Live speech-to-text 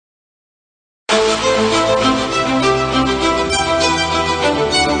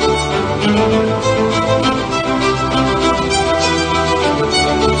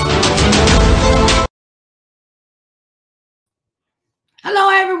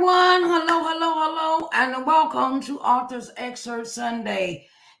everyone. Hello, and welcome to Author's Excerpt Sunday.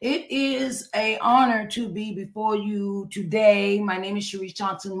 It is an honor to be before you today. My name is Sharice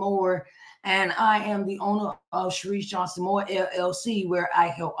Johnson Moore, and I am the owner of Sharice Johnson Moore LLC, where I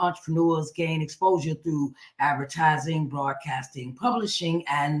help entrepreneurs gain exposure through advertising, broadcasting, publishing,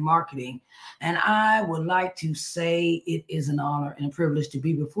 and marketing. And I would like to say it is an honor and a privilege to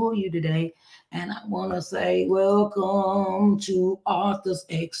be before you today. And I want to say welcome to Author's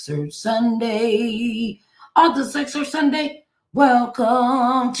Excerpt Sunday. Author's Excerpt Sunday.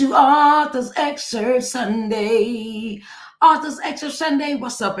 Welcome to Author's Excerpt Sunday. Author's Excerpt Sunday.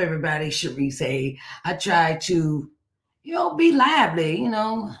 What's up, everybody? Sharice. Hey, I try to, be lively,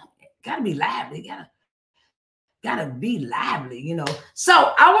 Gotta be lively. Gotta be lively.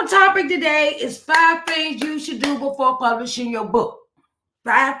 So our topic today is 5 things you should do before publishing your book.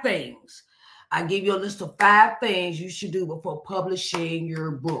 5 things. I give you a list of 5 things you should do before publishing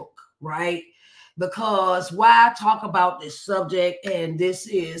your book, right? Because why I talk about this subject, and this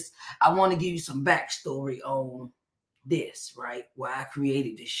is, I want to give you some backstory on this, right? Why I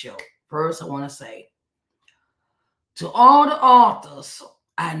created this show. First, I want to say to all the authors,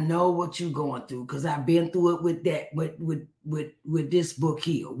 I know what you're going through because I've been through it with that, with this book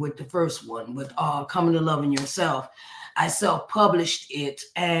here, with the first one, with Coming to Loving Yourself. I self-published it,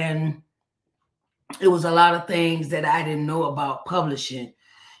 and it was a lot of things that I didn't know about publishing.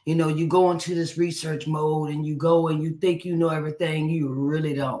 You go into this research mode and you go and you think you know everything. You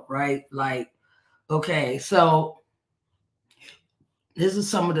really don't, right? Like, okay, so this is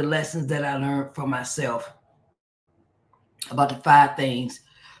some of the lessons that I learned for myself about the 5 things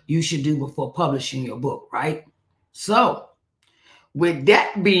you should do before publishing your book, right? So with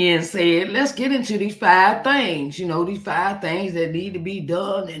that being said, let's get into these 5 things, these 5 things that need to be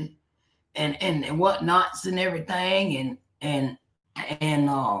done and whatnots and everything. And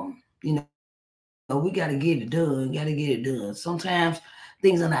we got to get it done. Sometimes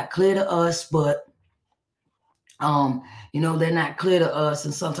things are not clear to us, but they're not clear to us.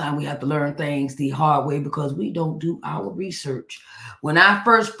 And sometimes we have to learn things the hard way because we don't do our research. When I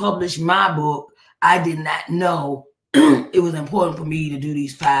first published my book, I did not know it was important for me to do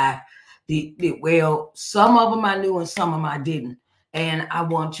these 5. Well, some of them I knew and some of them I didn't. And I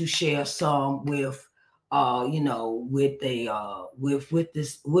want to share some with, with the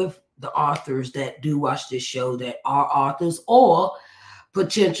authors that do watch this show that are authors or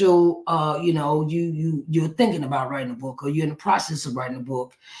potential, you're thinking about writing a book or you're in the process of writing a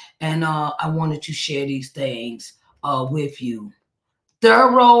book. And I wanted to share these things with you.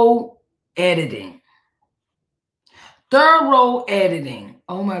 Thorough editing.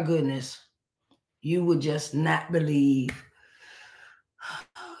 Oh my goodness. You would just not believe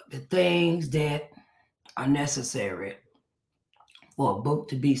the things that are necessary for a book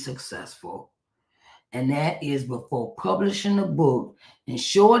to be successful. And that is before publishing a book,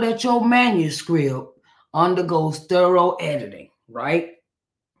 ensure that your manuscript undergoes thorough editing, right?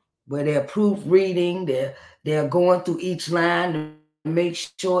 Where they're proofreading, they're going through each line to make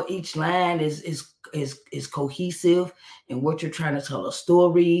sure each line is cohesive in what you're trying to tell a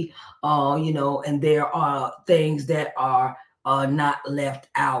story, and there are things that are not left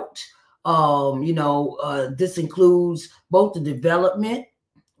out. This includes both the development,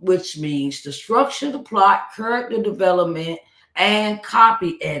 which means the structure, the plot, character development, and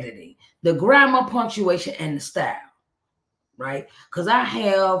copy editing, the grammar, punctuation, and the style, right? Because I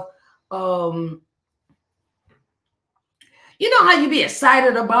have, how you be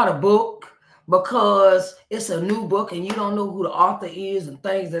excited about a book because it's a new book and you don't know who the author is and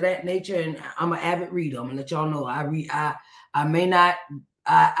things of that nature. And I'm an avid reader. I'm gonna let y'all know I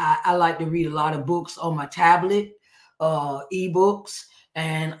like to read a lot of books on my tablet, ebooks.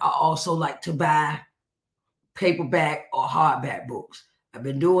 And I also like to buy paperback or hardback books. I've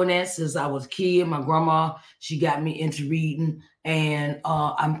been doing that since I was a kid. My grandma, she got me into reading, and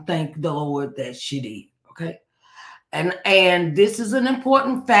I'm thank the Lord that she did. Okay, and this is an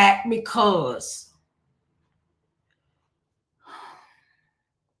important fact because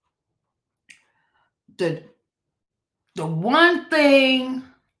the one thing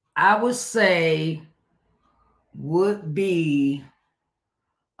I would say would be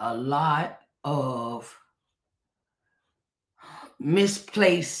a lot of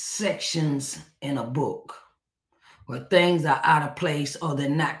misplaced sections in a book where things are out of place or they're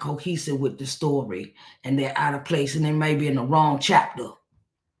not cohesive with the story and they're out of place and they may be in the wrong chapter.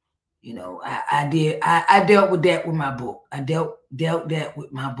 I dealt with that with my book. I dealt that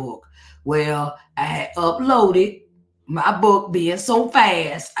with my book. Well, I had uploaded my book being so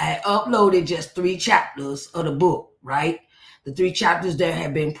fast. I had uploaded just 3 chapters of the book, right? the 3 chapters that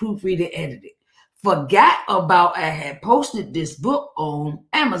had been proofread and edited. Forgot about I had posted this book on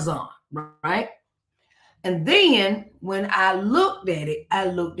Amazon, right? And then when I looked at it, I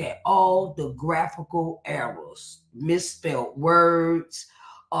looked at all the graphical errors, misspelled words,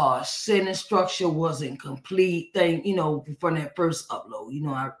 sentence structure wasn't complete thing, from that first upload.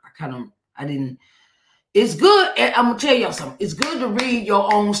 I didn't. It's good. I'm gonna tell y'all something. It's good to read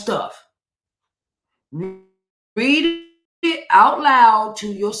your own stuff. Read it out loud to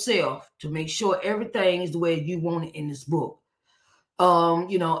yourself to make sure everything is the way you want it in this book.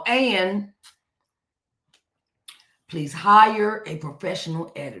 And please hire a professional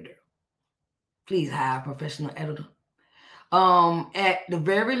editor. Please hire a professional editor. At the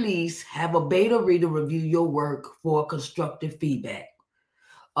very least, have a beta reader review your work for constructive feedback.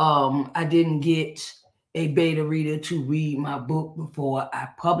 I didn't get a beta reader to read my book before I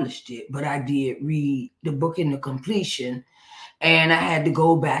published it, but I did read the book into completion, and I had to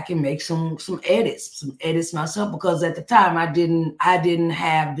go back and make some edits myself, because at the time I didn't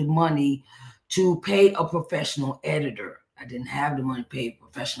have the money to pay a professional editor. I didn't have the money to pay a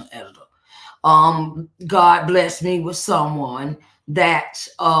professional editor. God blessed me with someone that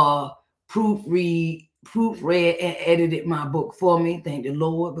proofread and edited my book for me. Thank the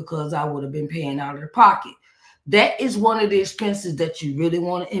Lord, because I would have been paying out of the pocket. That is one of the expenses that you really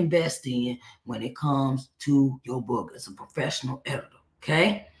want to invest in when it comes to your book as a professional editor.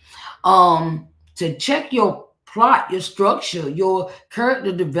 Okay. To check your plot, your structure, your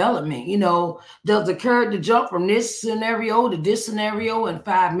character development. Does the character jump from this scenario to this scenario in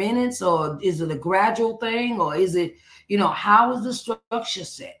 5 minutes, or is it a gradual thing, or is it, how is the structure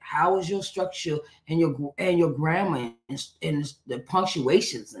set? How is your structure and your grammar and the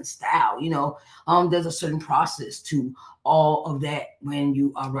punctuations and style? There's a certain process to all of that when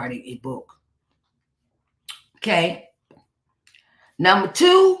you are writing a book. Okay. Number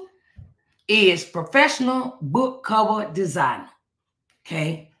 2 is professional book cover designer.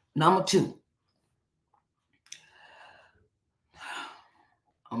 Okay. Number 2.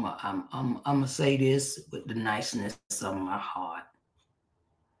 I'm gonna say this with the niceness of my heart.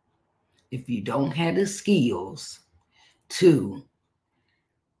 If you don't have the skills you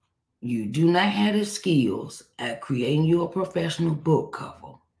do not have the skills at creating your professional book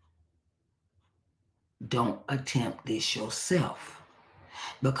cover, don't attempt this yourself.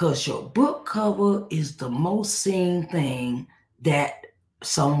 Because your book cover is the most seen thing that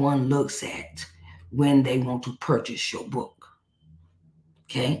someone looks at when they want to purchase your book.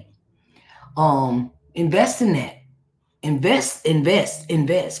 Okay? Invest in that. Invest.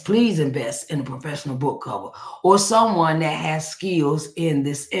 Please invest in a professional book cover or someone that has skills in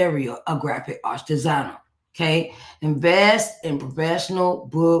this area, a graphic arts designer. Okay? Invest in professional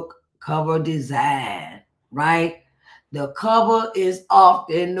book cover design, right? The cover is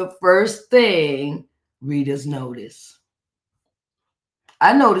often the first thing readers notice.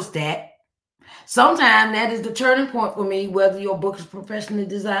 I noticed that. Sometimes that is the turning point for me, whether your book is professionally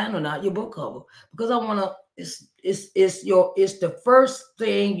designed or not, your book cover. Because I want to, it's the first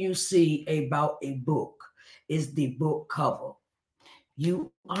thing you see about a book is the book cover.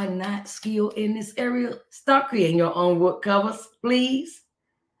 You are not skilled in this area. Start creating your own book covers, please.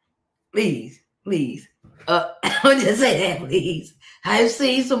 Please. I'll just say that, please. I've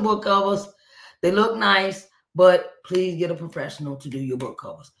seen some book covers. They look nice, but please get a professional to do your book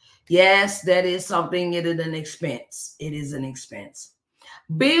covers. Yes, that is something. It is an expense. It is an expense.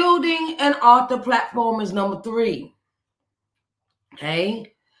 Building an author platform is number 3.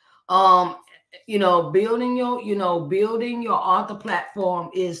 Okay. Building your author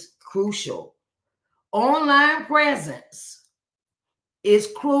platform is crucial. Online presence is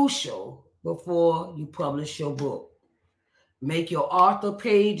crucial before you publish your book. Make your author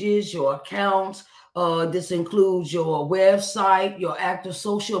pages, your accounts. This includes your website, your active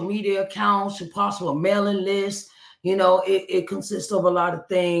social media accounts, your possible mailing list. It consists of a lot of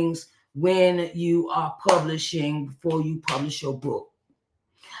things when you are publishing before you publish your book.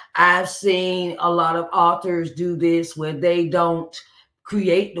 I've seen a lot of authors do this where they don't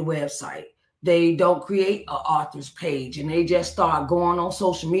create the website. They don't create an author's page, and they just start going on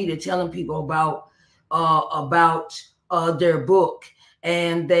social media telling people about their book,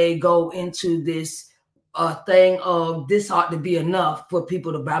 and they go into this thing of this ought to be enough for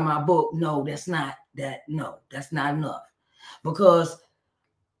people to buy my book. No, that's not that. No, that's not enough, because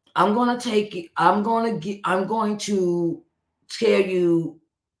I'm going to tell you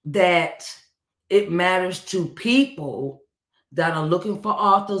that it matters to people that are looking for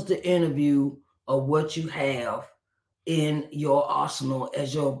authors to interview of what you have in your arsenal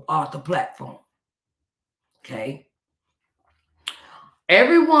as your author platform. Okay.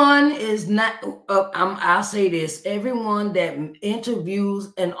 Everyone is not, I'll say this, everyone that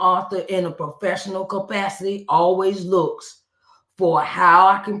interviews an author in a professional capacity always looks for how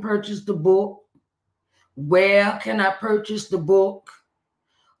I can purchase the book, where can I purchase the book,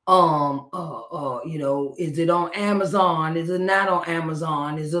 is it on Amazon, is it not on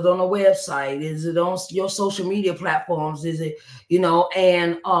Amazon, is it on a website, is it on your social media platforms, is it,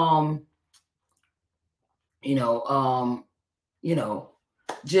 and you know um you know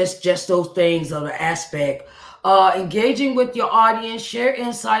just those things are the aspect. Engaging with your audience, share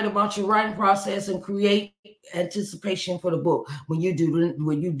insight about your writing process, and create anticipation for the book. When you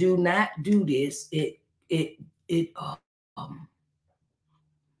do not do this, it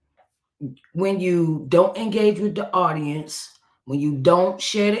when you don't engage with the audience, when you don't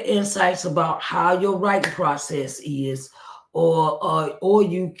share the insights about how your writing process is, or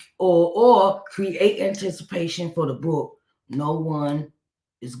create anticipation for the book, no one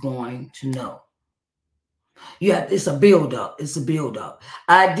is going to know. It's a build up. It's a build up.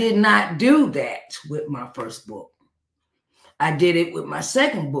 I did not do that with my first book. I did it with my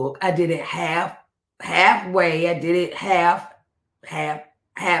second book. I did it halfway. I did it half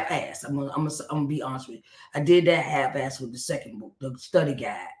half-ass. I'm gonna be honest with you. I did that half-ass with the second book, the study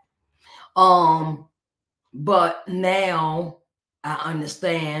guide. Um, but now I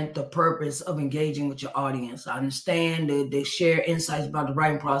understand the purpose of engaging with your audience. I understand the share insights about the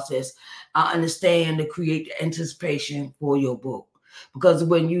writing process. I understand to create the anticipation for your book. Because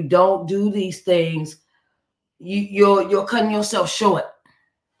when you don't do these things, you're cutting yourself short.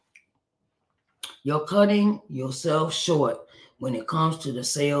 You're cutting yourself short when it comes to the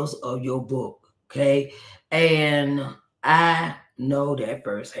sales of your book. Okay. And I know that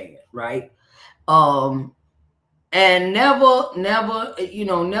firsthand, right? Um, and never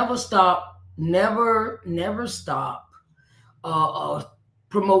stop, never stop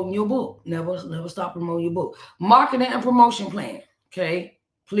promoting your book. Never stop promoting your book. Marketing and promotion plan. Okay.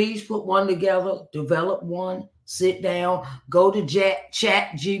 Please put one together, develop one, sit down, go to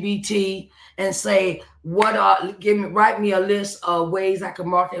chat GBT and say, write me a list of ways I can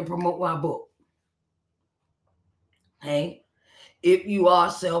market and promote my book. Hey, if you are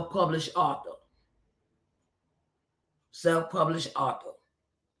self-published author,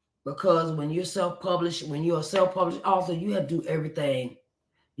 because when you're a self-published author, you have to do everything.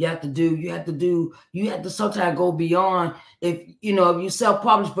 You have to sometimes go beyond. If you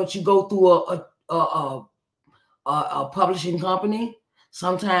self-publish, but you go through a publishing company,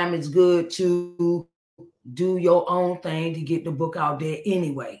 sometimes it's good to do your own thing to get the book out there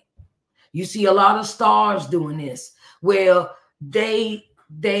anyway. You see a lot of stars doing this, where they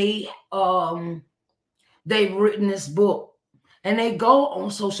they they've written this book and they go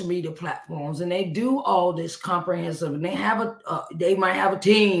on social media platforms and they do all this comprehensive, and they might have a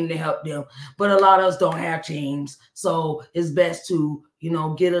team to help them, but a lot of us don't have teams. So it's best to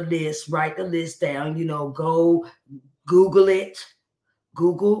get a list, write the list down, go Google it.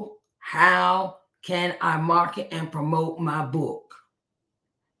 Google, how can I market and promote my book,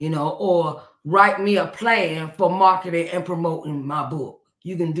 or write me a plan for marketing and promoting my book.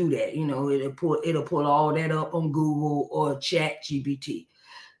 You can do that. It'll pull all that up on Google or Chat GPT.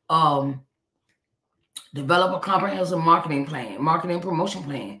 Um, Develop a comprehensive marketing promotion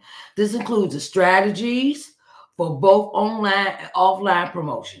plan. This includes the strategies for both online and offline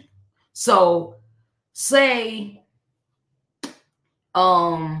promotion. So, say,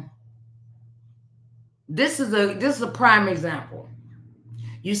 this is a prime example.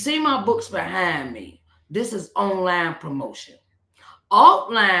 You see my books behind me. This is online promotion.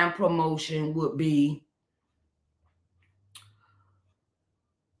 Offline promotion would be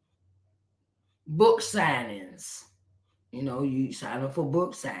book signings. You sign up for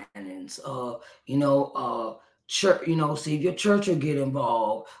book signings. Church. See if your church will get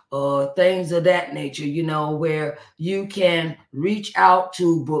involved. Things of that nature. Where you can reach out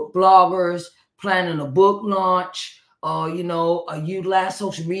to book bloggers, planning a book launch. Utilize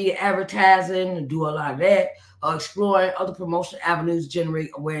social media advertising and do a lot of that. Exploring other promotional avenues,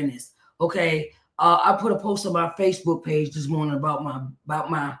 generate awareness. Okay. I put a post on my Facebook page this morning about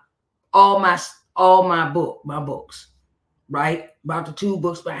my all my my books, right? About the two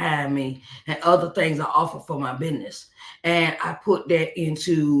books behind me and other things I offer for my business. And I put that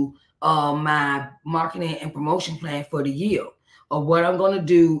into my marketing and promotion plan for the year of what I'm going to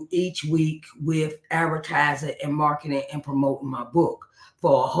do each week with advertising and marketing and promoting my book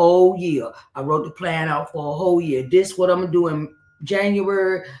for a whole year. I wrote the plan out for a whole year. This is what I'm doing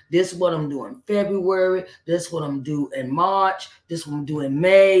January, this is what I'm doing February, this is what I'm doing in March, this is what I'm doing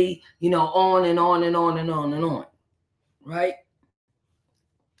May, on and on and on and on and on. Right?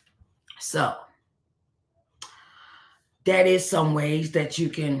 So that is some ways that you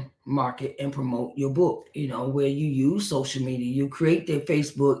can market and promote your book, where you use social media. You create their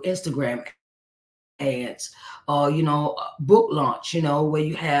Facebook, Instagram ads, book launch, where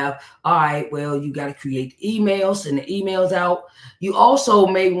you have, all right, well, you got to create emails, send the emails out. You also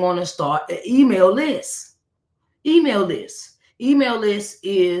may want to start an email list. Email list. Email list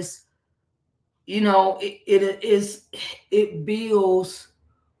is, it builds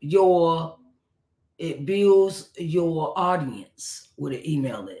your audience with an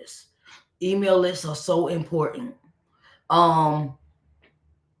email list. Email lists are so important. Um,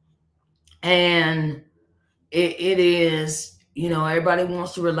 and it is, everybody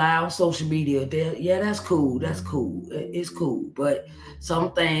wants to rely on social media. Yeah, that's cool. That's cool. It's cool. But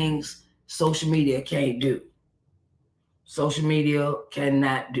some things social media can't do. Social media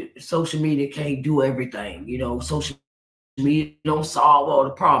can't do everything. Social media don't solve all the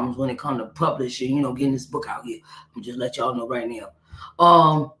problems when it comes to publishing, getting this book out here. I'm just let y'all know right now.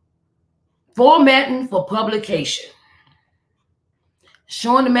 Um, Formatting for publication.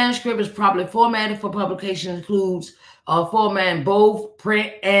 Showing the manuscript is properly formatted for publication includes formatting both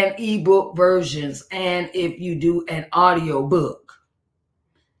print and ebook versions, and if you do an audio book.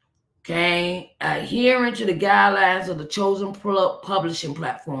 Okay, adhering to the guidelines of the chosen publishing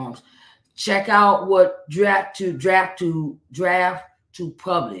platforms. Check out what draft to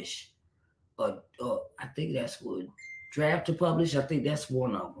publish. I think that's what draft to publish. I think that's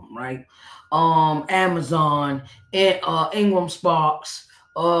one of them, right? Amazon and Ingram Sparks,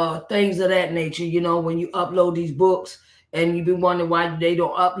 things of that nature. When you upload these books and you be wondering why they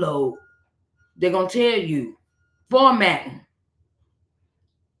don't upload, they're gonna tell you formatting.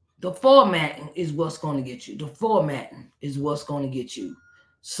 The formatting is what's gonna get you. The formatting is what's gonna get you.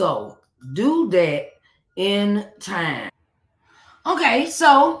 So do that in time. Okay,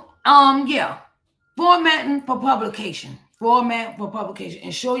 so yeah. Formatting for publication. Format for publication.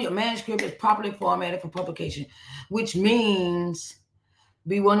 Ensure your manuscript is properly formatted for publication, which means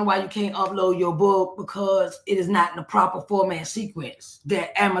be wondering why you can't upload your book because it is not in the proper format sequence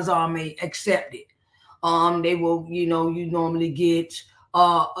that Amazon may accept it. They will, you normally get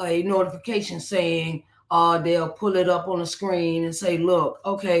a notification saying they'll pull it up on the screen and say, look,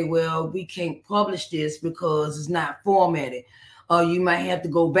 okay, well, we can't publish this because it's not formatted. You might have to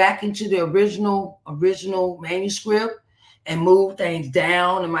go back into the original manuscript and move things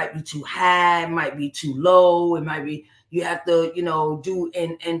down. It might be too high, it might be too low, it might be, you have to, do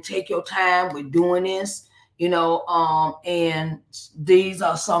and take your time with doing this, and these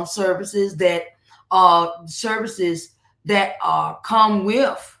are some services that come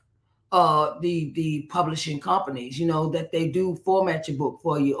with the publishing companies, that they do format your book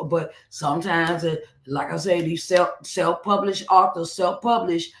for you. But sometimes, like I say, these self-published authors,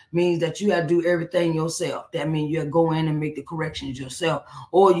 self-publish means that you have to do everything yourself. That means you have to go in and make the corrections yourself,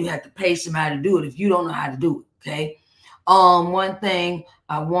 or you have to pay somebody to do it if you don't know how to do it. Okay. One thing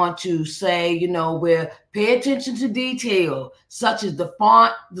I want to say, where pay attention to detail, such as the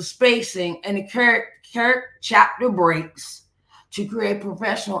font, the spacing, and the character chapter breaks to create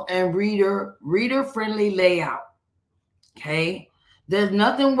professional and reader-friendly layout. Okay? There's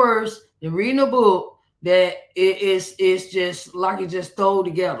nothing worse than reading a book that it's just like it just thrown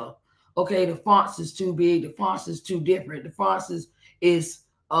together. Okay, the fonts is too big, the fonts is too different, the fonts is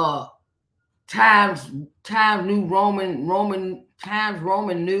times new Roman times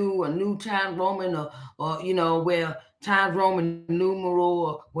Roman new, or new times Roman, or where times Roman numeral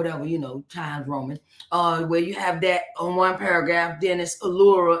or whatever, times Roman, where you have that on one paragraph, then it's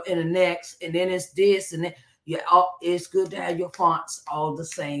allura in the next, and then it's this and then. Yeah, it's good to have your fonts all the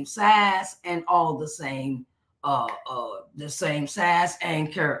same size and all the same size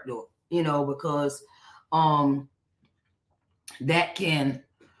and character, because that can,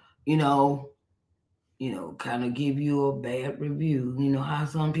 you know, kind of give you a bad review. You know how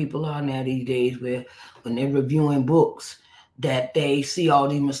some people are now these days, where when they're reviewing books, that they see all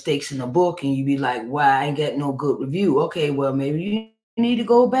these mistakes in the book, and you be like, "Why I ain't got no good review?" Okay, well maybe you need to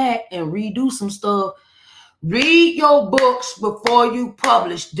go back and redo some stuff. Read your books before you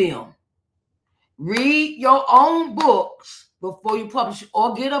publish them. Read your own books before you publish,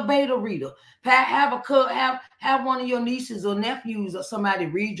 or get a beta reader. Have one of your nieces or nephews or somebody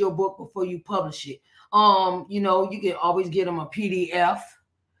read your book before you publish it. You can always get them a PDF.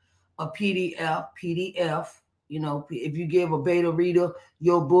 If you give a beta reader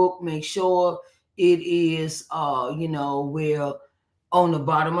your book, make sure it is, where on the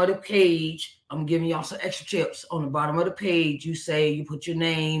bottom of the page, I'm giving y'all some extra tips. On the bottom of the page, you put your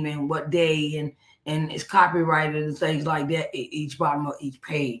name and what day, and it's copyrighted and things like that at each bottom of each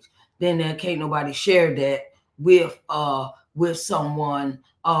page. then there can't nobody share that with someone.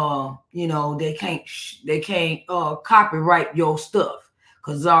 They can't copyright your stuff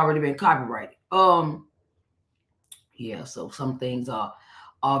because it's already been copyrighted. Yeah, so some things are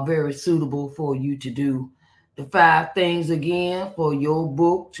very suitable for you to do. The 5 things again for your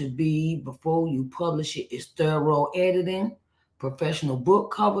book to be before you publish it is thorough editing, professional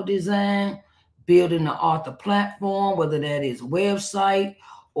book cover design, building the author platform, whether that is a website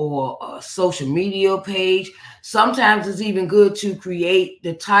or a social media page. Sometimes it's even good to create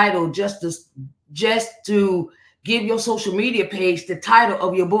the title just to give your social media page the title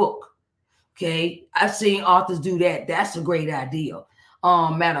of your book. Okay, I've seen authors do that. That's a great idea.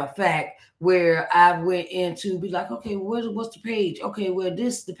 Matter of fact, where I went into be like, okay, what's the page? Okay, well,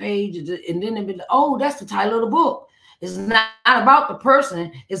 this the page, and then it be like, oh, that's the title of the book. It's not about the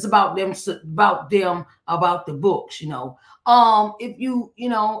person. It's about the books. If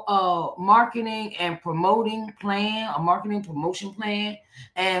marketing and promoting plan, a marketing promotion plan,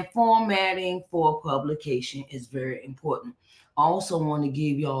 and formatting for publication is very important. I also want to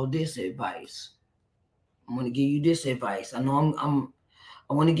give y'all this advice. I want to give you this advice. I know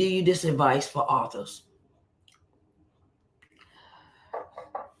I want to give you this advice for authors.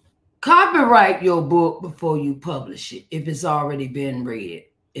 Copyright your book before you publish it if it's already been read.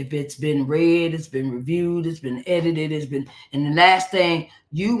 If it's been read, it's been reviewed, it's been edited, and the last thing,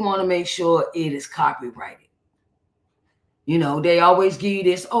 you want to make sure it is copyrighted. They always give you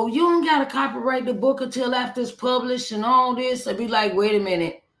this, oh, you don't got to copyright the book until after it's published and all this. I'd be like, wait a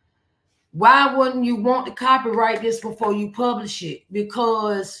minute. Why wouldn't you want to copyright this before you publish it?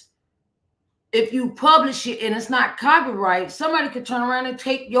 Because if you publish it and it's not copyright, somebody could turn around and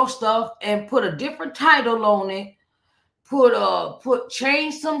take your stuff and put a different title on it,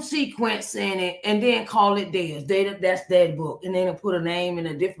 change some sequence in it, and then call it theirs. That's their book. And then put a name and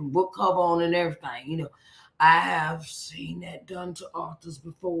a different book cover on it and everything. I have seen that done to authors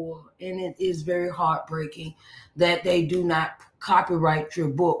before, and it is very heartbreaking that they do not copyright your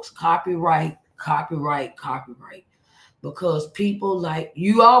books. Copyright. Because people like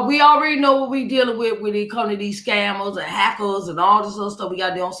we already know what we're dealing with when it comes to these scammers and hackers and all this other stuff we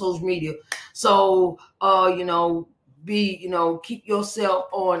got there on social media. So, keep your head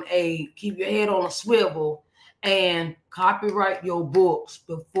on a swivel and copyright your books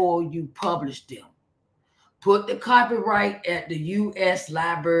before you publish them. Put the copyright at the U.S.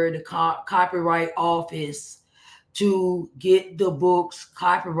 Library, the Copyright Office, to get the books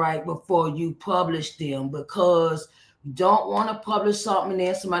copyright before you publish them, because you don't want to publish something and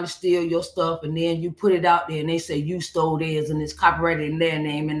then somebody steal your stuff and then you put it out there and they say you stole theirs and it's copyrighted in their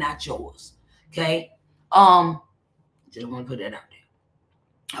name and not yours. Okay? Just want to put that out there.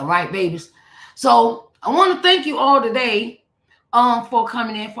 All right, babies. So I want to thank you all today for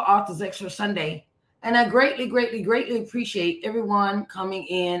coming in for Authors Excerpt Sunday. And I greatly, greatly, greatly appreciate everyone coming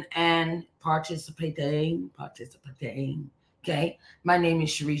in and participating. Okay. My name is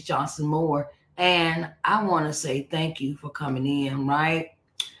Sharice Johnson Moore, and I want to say thank you for coming in, right?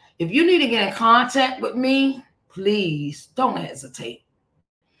 If you need to get in contact with me, please don't hesitate.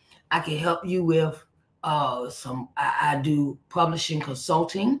 I can help you with I do publishing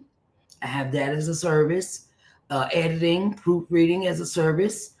consulting. I have that as a service, editing, proofreading as a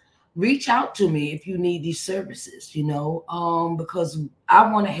service. Reach out to me if you need these services, because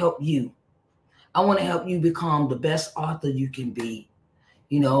I want to help you. I want to help you become the best author you can be,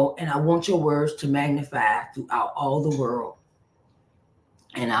 and I want your words to magnify throughout all the world.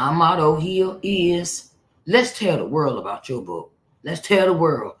 And our motto here is, let's tell the world about your book. Let's tell the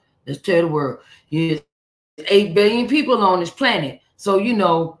world. Let's tell the world. There's 8 billion people on this planet. So, you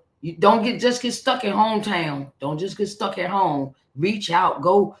don't get stuck in hometown. Don't just get stuck at home. Reach out,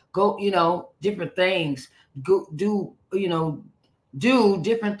 go, different things. Go do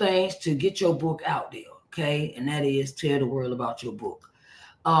different things to get your book out there. Okay. And that is tell the world about your book.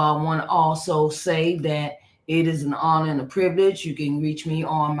 I want to also say that it is an honor and a privilege. You can reach me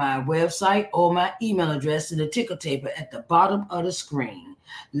on my website or my email address in the ticker tape at the bottom of the screen.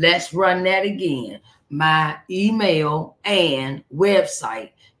 Let's run that again. My email and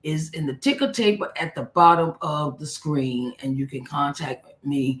website is in the ticker tape at the bottom of the screen, and you can contact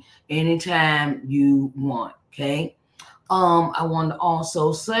me anytime you want. Okay. I want to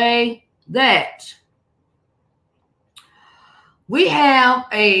also say that we have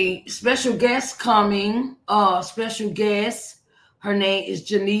a special guest coming. Special guest. Her name is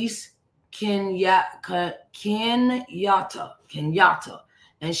Janice Kenyatta.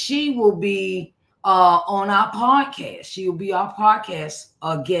 And she will be on our podcast. She will be our podcast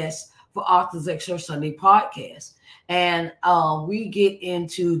guest for Authors Excerpt Sunday podcast. And we get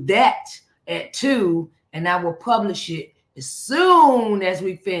into that at 2, and I will publish it as soon as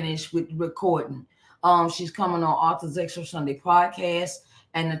we finish with the recording. She's coming on Authors Excerpt Sunday podcast,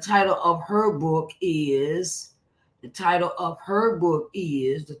 and the title of her book is the title of her book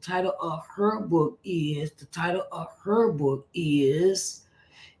is the title of her book is the title of her book is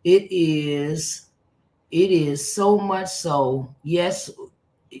it is so much so. Yes,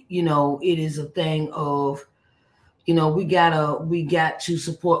 it is a thing of, we got to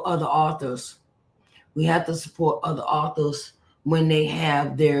support other authors. We have to support other authors when they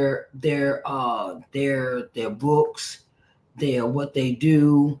have their books, their what they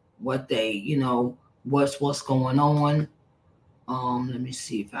do, what they, what's going on. Let me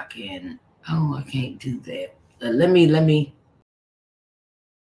see if I can. Oh, I can't do that. Let me.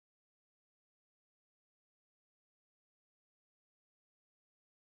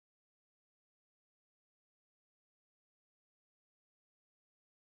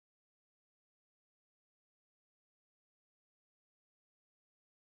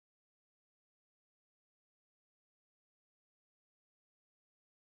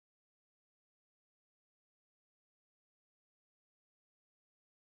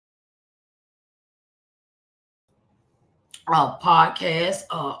 Podcast,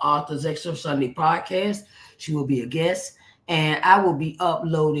 Authors Extra Sunday podcast. She will be a guest, and I will be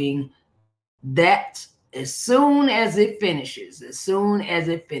uploading that as soon as it finishes. As soon as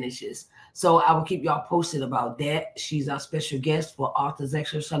it finishes. So I will keep y'all posted about that. She's our special guest for Authors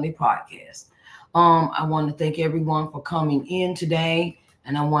Extra Sunday podcast. I want to thank everyone for coming in today,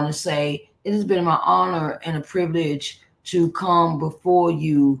 and I want to say it has been my honor and a privilege to come before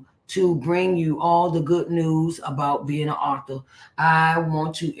you to bring you all the good news about being an author. I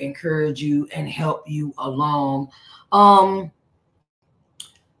want to encourage you and help you along.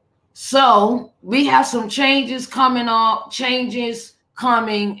 So we have some changes coming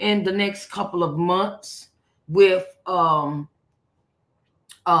in the next couple of months with wanted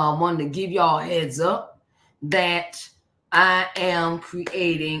to give y'all a heads up that I am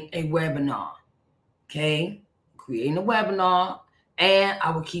creating a webinar. Okay, creating a webinar, and I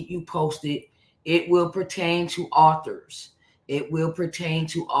will keep you posted. It will pertain to authors. It will pertain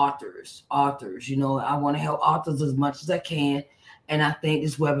to authors. I want to help authors as much as I can, and I think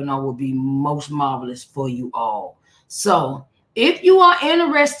this webinar will be most marvelous for you all. So if you are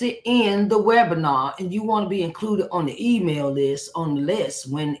interested in the webinar and you want to be included on the email list,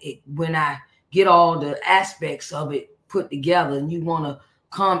 when I get all the aspects of it put together, and you want to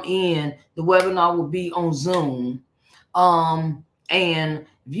come in, the webinar will be on Zoom. And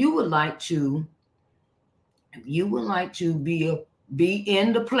if you would like to be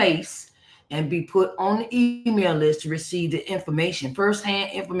in the place and be put on the email list to receive the information,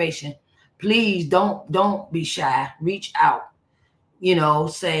 firsthand information, please don't be shy. Reach out.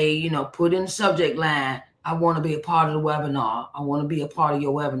 Say, put in the subject line, I want to be a part of the webinar. I want to be a part of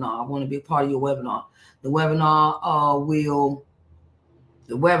your webinar. I want to be a part of your webinar. The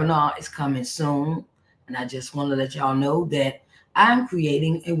webinar is coming soon, and I just want to let y'all know that I'm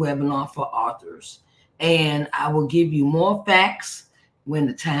creating a webinar for authors, and I will give you more facts when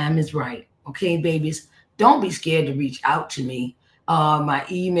the time is right. Okay, babies, don't be scared to reach out to me. My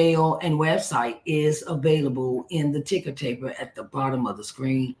email and website is available in the ticker taper at the bottom of the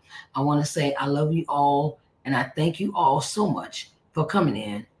screen. I want to say I love you all, and I thank you all so much for coming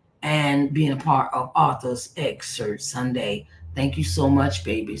in and being a part of Authors Excerpt Sunday. Thank you so much,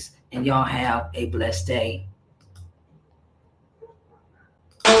 babies, and y'all have a blessed day.